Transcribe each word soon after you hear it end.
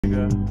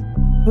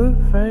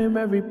With fame,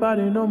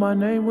 everybody know my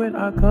name when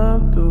I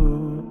come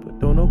through, but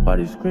don't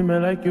nobody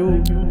screaming like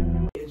you.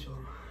 It's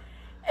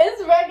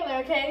regular,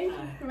 okay?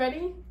 You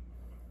ready?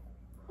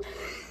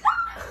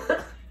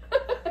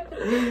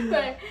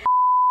 Okay.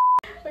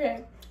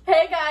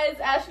 Hey guys,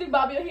 Ashley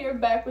Bobbio here,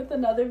 back with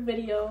another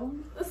video.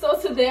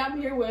 So today I'm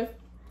here with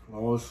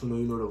SUNO,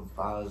 you know the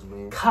vibes,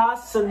 man.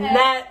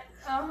 Cenat.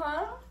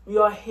 We We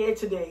are here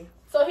today.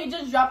 So he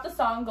just dropped the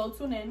song. Go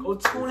tune in. Go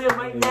tune in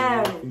right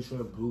now.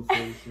 Featuring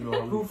Blueface, you know.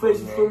 Blueface,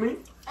 you feel me?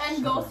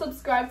 And go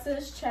subscribe to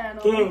his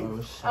channel.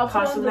 Gang. I'll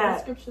put it in the Cenat.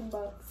 description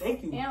box.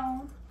 Thank you.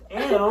 Ew.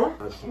 And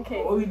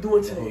Okay. what are we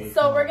doing today?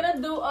 So we're gonna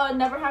do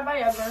Never Have I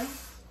Ever.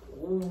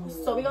 Ooh.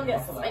 So we're gonna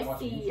get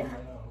spicy.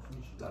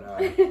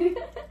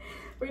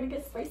 We're gonna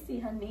get spicy,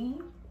 honey.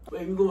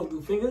 Wait, we gonna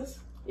do fingers?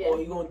 Yeah. Or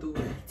you gonna do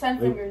 10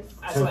 fingers.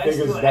 10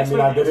 fingers, that mean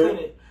I did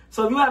it?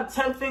 So if you have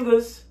 10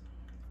 fingers,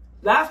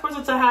 last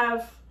person to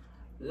have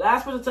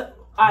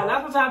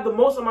the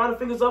most amount of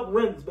fingers up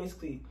wins,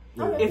 basically.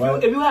 Okay. If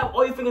you have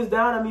all your fingers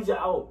down, that means you're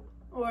out.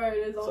 Or it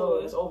is over. So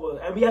it's over.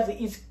 And we have to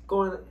each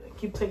go and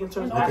keep taking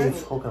turns. What are you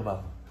talking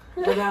about?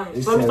 So let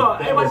me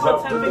start. Everybody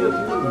put 10 fingers.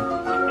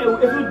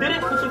 If you did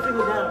it, put your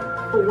finger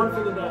down. Put one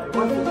finger down.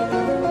 One finger down.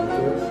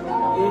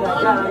 Yeah,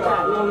 like that.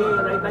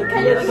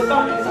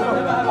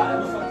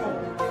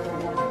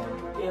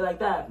 Yeah, like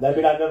that. That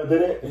mean I never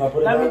did it? If I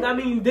put it down? That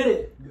mean you did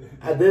it.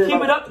 I did it.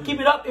 Keep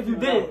it up if you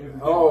did it.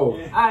 Oh.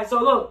 Alright, so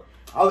look.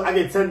 I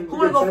get 10. Who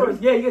wanna go first?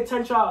 Yeah, you get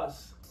 10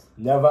 tries.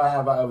 Never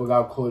have I ever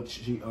got caught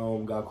cheating.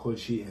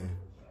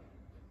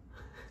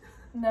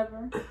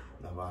 Never.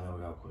 Never, I never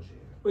got caught cheating.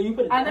 Wait, you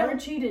put it down? I never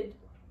cheated.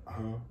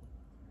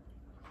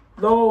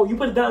 No, you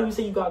put it down if you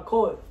say you got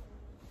caught.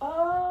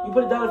 Oh. You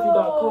put it down if you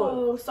got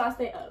caught. So I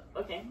stay up.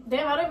 Okay.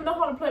 Damn, I don't even know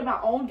how to play my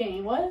own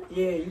game. What?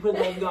 Yeah, you put it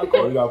down if you got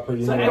caught. You gotta put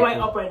it So in. everybody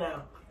up right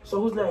now. So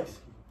who's next?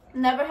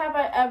 Never have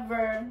I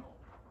ever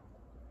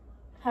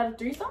had a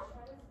threesome?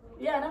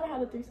 Yeah, I never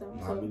had a threesome.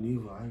 Nah, So. me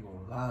neither. I ain't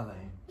gonna lie,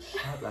 like,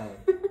 shut like.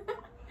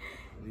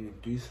 You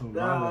do some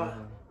Nah.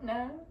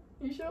 Nah?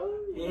 You sure?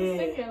 Yeah. You're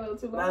thinking a little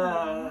too long.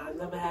 Nah, I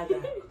never had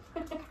that.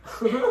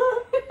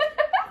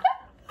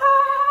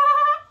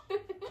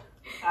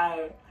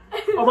 Alright.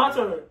 Oh, my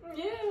turn.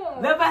 Yeah.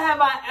 Never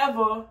have I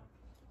ever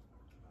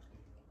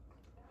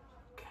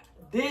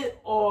did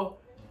or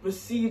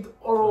received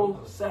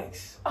oral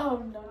sex. Oh,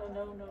 no.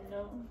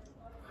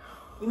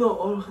 You know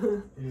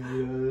oral.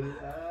 You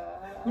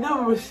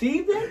never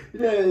received it? You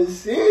never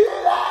seen it?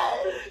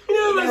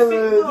 You never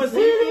received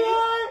it?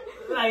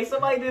 Like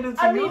somebody did it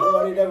to you?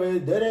 Nobody never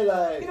did it,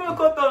 like. You never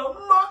caught the mommy?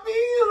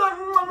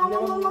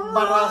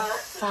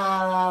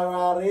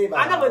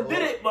 I never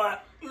did it,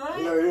 but I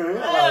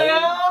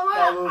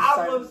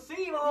received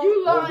it.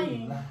 You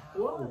lying.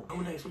 Whoa.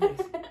 Who next?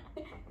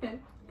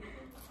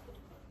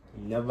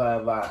 Never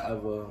have I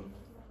ever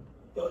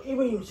Yo,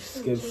 even you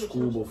skipped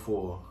school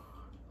before.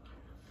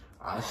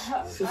 I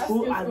skipped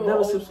school? I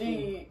never skipped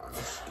school.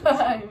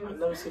 I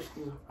never skipped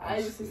school. I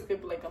used to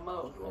skip like a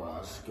month. Oh,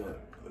 I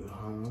skipped.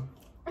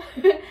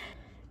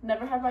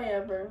 Never have I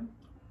ever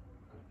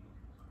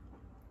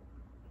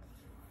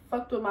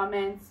fucked with my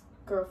man's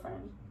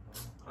girlfriend.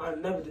 I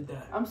never did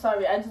that. I'm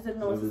sorry, I just didn't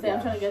know what to say. I'm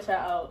trying to get y'all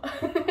out.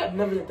 I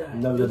never did that.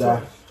 Never did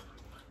that.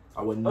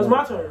 I would never. It was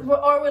my turn.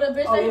 Or with a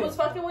bitch that he was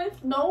fucking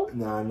with? No?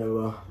 Nah,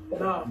 never.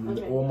 Nah.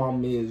 Okay. All my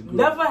mans good.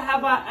 Never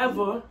have I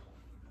ever.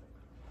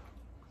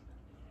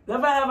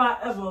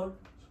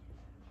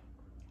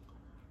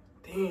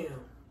 Damn.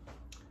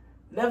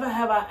 Never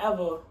have I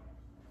ever.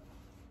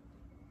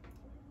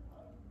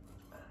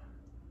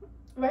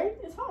 Right?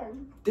 It's hard.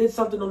 Did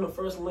something on the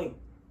first link.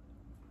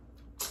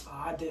 Oh,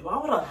 I did. Why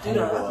would I do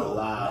that? I ain't gonna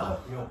lie.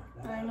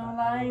 I ain't gonna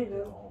lie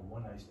either.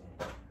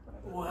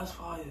 Oh, that's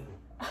fire.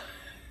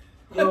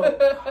 Yo,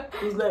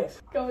 who's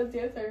next? Go, it's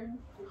your turn.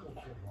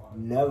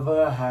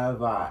 Never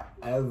have I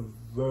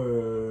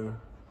ever.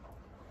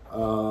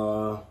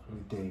 Let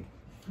me think.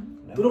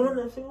 You don't want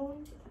that single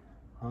one?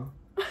 Huh?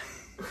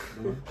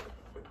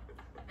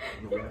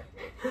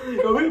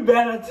 Yo, we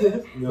bad at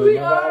this. Yo, We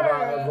never are. have I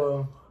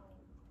ever.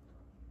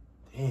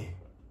 Damn.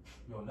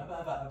 Yo, never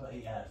have I ever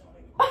ate ass, my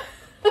nigga.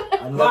 I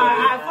never Alright,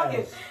 ate fuck it.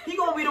 ass. He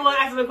gonna be the one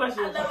asking the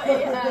question. I never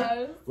ate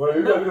ass. Well,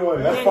 you gotta be the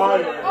one. That's Yeah,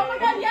 fire. yeah, Oh my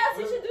god, yes,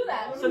 we should do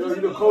that. So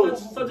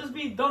just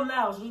be dumb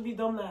now.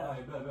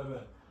 Alright,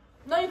 bet.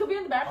 No, you could be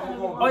in the background. if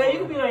you Oh want. yeah, you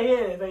can be right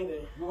here if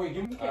anything. Wait,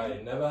 give me.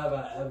 Alright, never have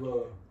I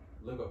ever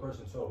lick a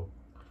person's toe.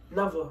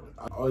 Never.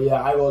 Oh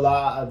yeah, I go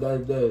lie. I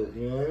did this.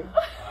 Yeah.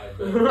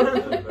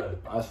 Alright,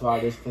 bet. That's why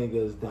this finger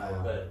is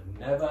down. Bet.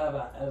 Never have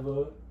I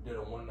ever did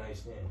a one night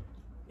stand.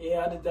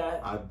 Yeah, I did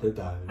that. I did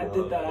that. I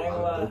did that. I ain't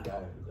gonna I lie. did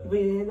that. But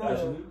yeah, no,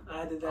 Actually?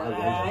 I did I that. did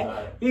Alright.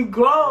 that. You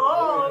grown.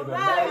 Oh, Yeah,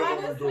 nice.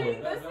 Honestly,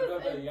 Bet. this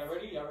is... Y'all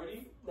ready?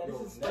 This Yo,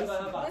 is never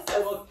spicy. have I This is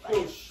ever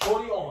killed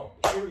shorty on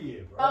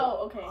period, bro.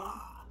 Oh, okay.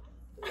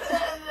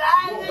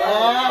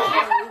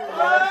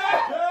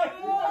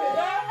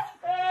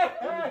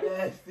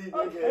 Nasty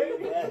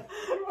nigga.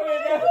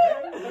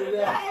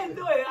 I ain't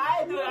do it. I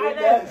ain't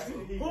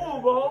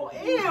Who, bro?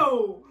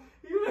 Ew.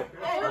 You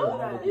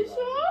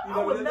sure?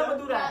 I would never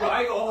do that. I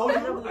ain't gonna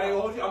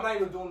hold you. I'm not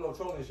even doing no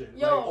trolling shit.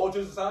 Yo, like, all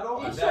just aside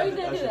though. You sure you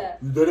didn't do that?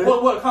 You did it?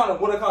 What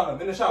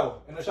condom? In the shower.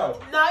 Nah, you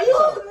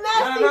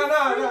nasty.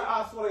 Nah.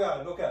 I swear to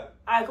God, no cap.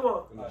 Alright, come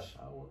on. In the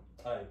shower.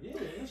 Alright, yeah,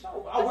 in the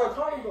shower. I wear a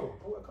condom though.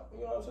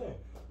 You know what I'm saying?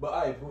 But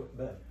alright,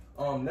 bet.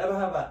 Never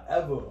have I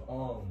ever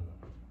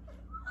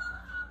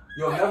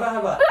never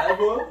have I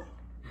ever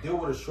deal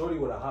with a shorty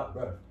with a hot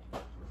breath.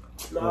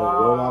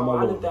 Nah,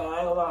 I did that. I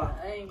ain't gonna lie.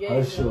 I ain't gay.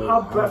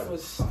 Her breath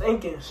was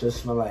stinking. Shit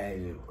smell like.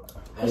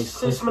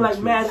 Shit smell like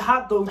mad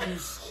hot dog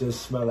juice. Shit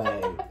smell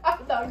like.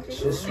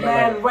 Shit smell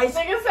mad like. rice.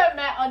 Nigga said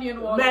mad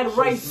onion water. Mad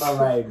rice. Smell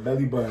like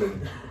belly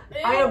button.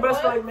 I ain't breath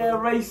smell like mad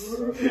rice.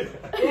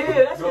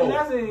 Yeah,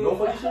 that's it. No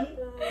funny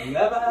shit.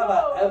 Never have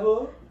I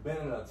ever been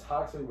in a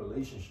toxic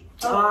relationship.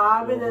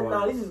 I've been in.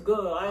 Nah, this is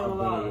good. I ain't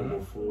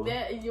gonna lie.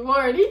 Yeah, you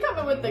word. He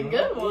coming with the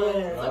good ones.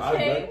 Yeah.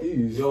 Okay. I got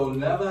these. Yo,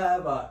 never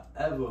have I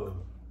ever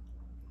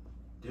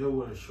deal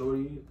with a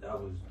shorty that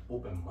was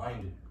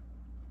open-minded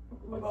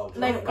about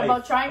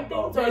about trying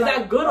things. So is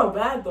that good or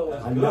bad though?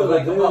 That's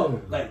good.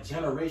 About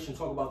generation,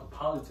 talk about the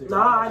politics.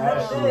 Nah, I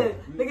never did.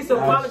 Niggas said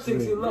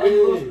politics. You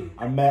love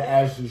I met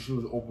Ashley. She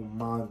was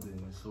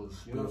open-minded, so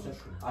you know what I'm saying?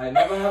 I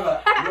never have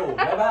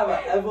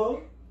I ever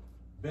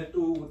been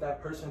through with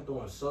that person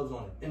throwing subs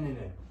on the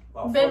internet.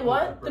 Been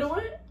what? Through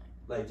it?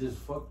 Like just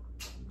fuck.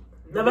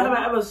 Never have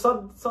I ever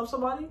sub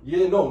somebody?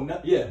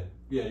 Yeah,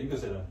 yeah, you can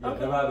say that. Yeah, Okay.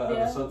 Never have I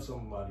ever sub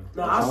somebody.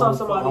 Nah, I saw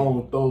somebody. I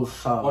don't throw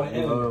shots on the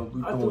internet.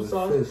 We I throwing do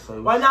some. fists.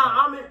 Like, Right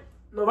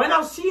now, right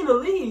now she in the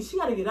lead. She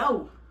gotta get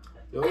out.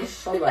 Yo, it's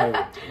so like,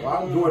 well,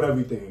 I'm doing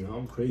everything.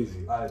 I'm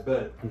crazy. I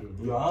bet.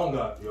 Yo, I don't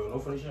got. Yo, no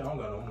funny shit. I don't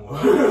got no more.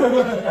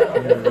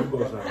 Yeah, you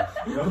go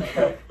some.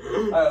 Okay.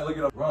 Alright, look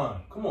it up.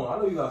 Ron, come on.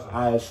 I know you got some.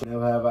 Alright, so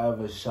never have I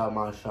ever shot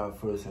my shot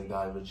first and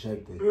got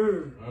rejected.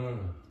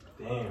 Damn.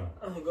 I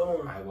ain't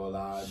going. I ain't gonna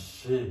lie.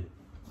 Shit.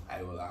 I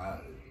ain't gonna lie.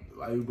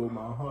 Why you broke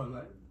my heart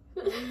like?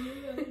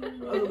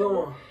 I ain't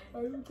going.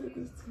 Why you did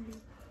this to me?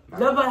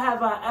 Never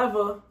have I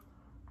ever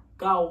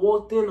got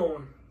walked in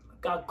on,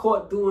 got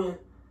caught doing,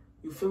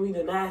 you feel me,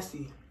 the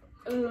nasty.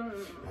 I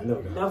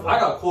never got. Never. I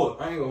got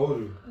caught. I ain't gonna hold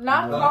you.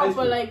 Not caught,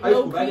 but like high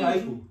low school, back in high key.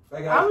 school.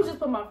 I would just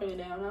put my finger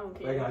down. I don't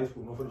Back in care. high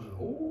school, no funny shit.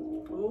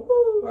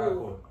 Ooh. I got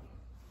caught.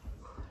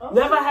 Oh,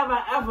 Never have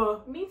I ever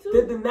Me too.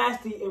 did the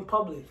nasty in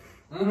public.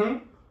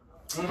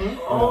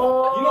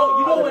 Oh.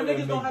 You know when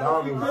niggas don't have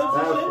no free cribs and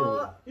shit?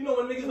 McDonald's You know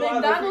when niggas don't have no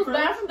McDonald's free cribs?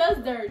 bathroom, that's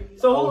dirty.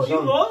 So you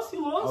young. lost? You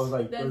I was lost?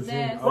 like That's 13.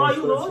 nasty. Why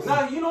you lost?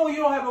 Nah, you know when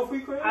you don't have no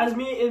free cribs? As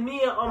me and He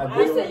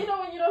did. said, you know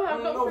when you don't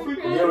have no free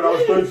Yeah, when I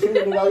was crib? 13,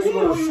 nigga, I used to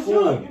go to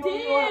school.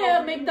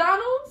 Damn,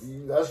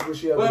 McDonald's? That's where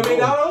she had Wait, to go.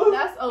 McDonald's?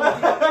 That's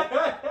OG.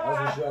 That's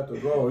where she had to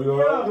go. You know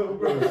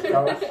what I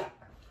Scouts.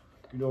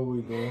 You know what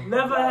we doing.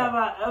 Never have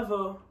I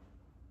ever.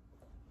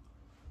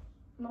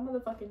 My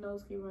motherfucking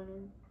nose keep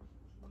running.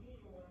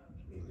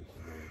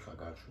 I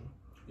got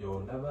you. Yo,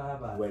 never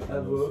have I Wait,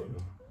 ever.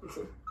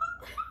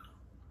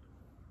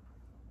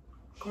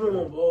 Come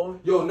on, boy.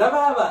 Yo, never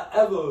have I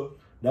ever.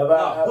 Never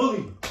Got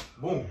bullied.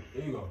 Boom.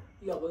 There you go.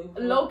 You got believe?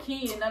 Low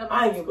key, and none of I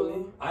my ain't gonna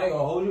believe. I ain't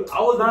gonna hold you. I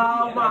was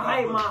Nah, my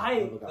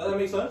height. Does that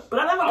make sense? But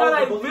I never got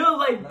like real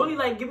like bully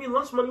like give me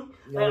lunch money.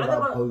 Like, I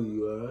never.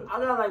 you, I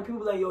got like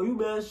people like yo you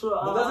man sure.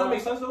 But does that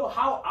make sense though?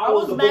 How I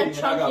was the mad bully and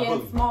I got chunky and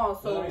bullied? small,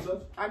 Does that so make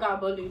sense? I got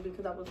bullied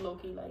because I was low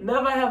key like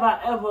Never have I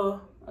ever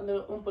a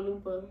little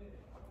oompa loompa.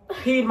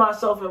 peed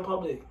myself in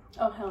public.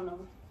 Oh hell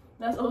no,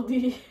 that's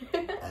OD.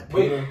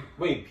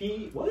 Wait,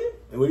 P, what?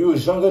 And when you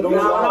was younger, don't Nah,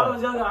 when I lie.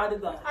 was younger, I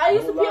did that. I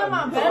used to pee on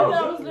my bed when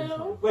I was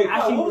little. Wait,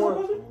 Actually, what was more.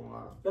 the question?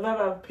 Never have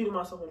I peed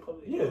myself in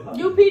public. Yeah.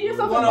 You peed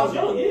yourself When in I was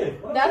public?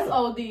 young, yeah. That's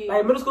OD.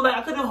 Like middle school, like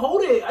I couldn't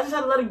hold it. I just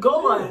had to let it go.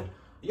 Like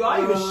Yo,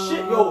 I even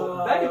shit.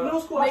 Yo, back in middle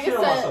school, I Nigga shit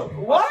on said, myself.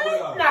 what?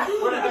 I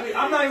swear to God. Nah. I mean,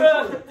 I'm not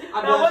even kidding.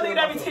 I Now one shit nigga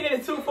that be myself. taking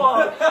it too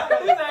far. He said,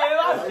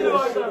 I shit on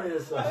myself.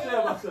 I shit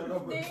on myself. No,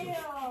 bro.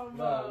 Damn.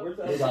 Nah, we're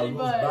They got Shit, loose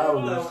but-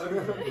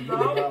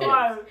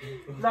 bowels.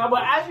 Nah,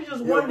 but actually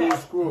just Yeah, won we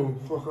that. screw.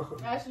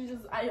 Actually,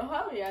 just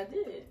hell yeah, I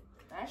did it.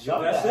 Actually,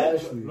 Y'all That's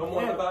Ashley. it? No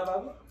more never have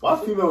ever? Why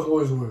females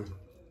always win?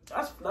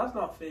 That's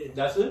not fair.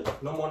 That's it?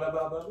 No more never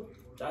have ever?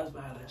 That's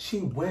bad.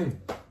 She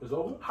win. It's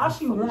over? How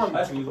she won?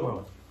 Actually, it's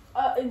over.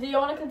 do you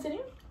want to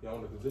continue? Y'all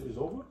want to consider it's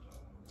over?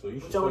 So you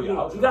should What start y'all your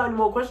want to do? outro. You got any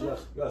more questions?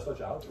 You gotta start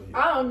your outro. here.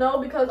 I don't know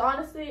because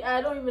honestly,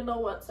 I don't even know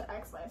what to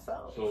ask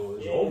myself. So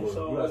it's Yeah, over.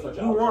 so You gotta start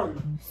your you outro.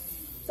 won.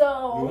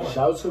 So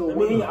Shout out to the Let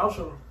me hear your winner.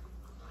 outro.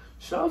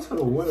 Shout out to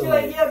the winner. She's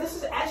like, yeah, this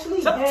is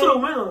Ashley. Shout out to the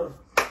winner.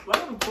 Why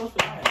don't we post for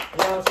that?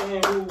 You know what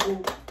I'm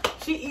saying?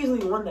 She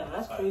easily won that.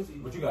 That's crazy.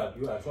 But you gotta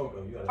talk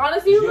though. You gotta,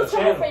 honestly, it's you your was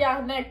coming channel. for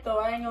y'all neck though.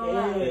 I ain't gonna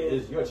lie. Yeah.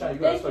 It's your channel.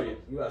 You gotta start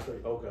it. You gotta start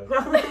it. Okay.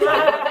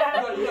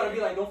 You gotta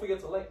be like, don't forget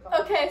to like.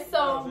 comment. Okay, You know what so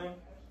I'm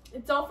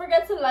saying? don't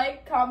forget to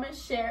like, comment,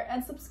 share,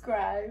 and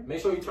subscribe.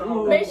 Make sure you turn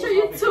on. Make sure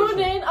you tune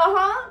in.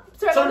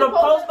 Turn Turn on the the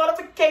post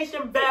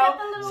notification bell Hit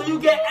the little- so you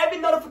get every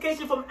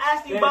notification from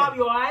Ashley Dang.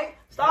 Bobbio, alright?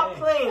 Stop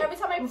Dang. playing. Every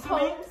time I You feel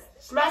me? post.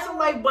 Smash the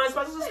like button,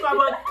 smash the subscribe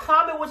button,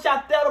 comment what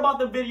y'all thought about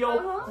the video,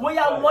 what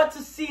y'all want to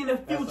see in the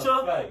That's a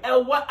future, fact.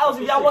 and what else.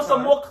 If y'all want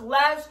some more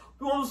collabs,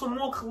 We gonna do some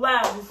more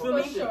collabs, you feel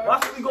me? Sure.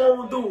 That's what we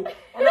gonna do.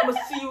 And I'ma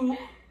see you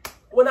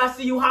when I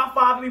see you. High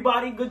five,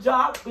 everybody. Good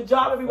job,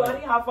 everybody.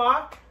 High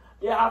five.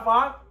 Yeah, high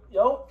five.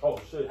 Yo.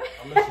 Oh shit,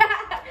 I'm missing.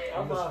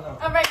 High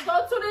five. All right,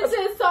 go tune into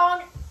his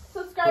song.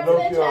 Subscribe to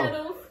their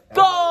channel.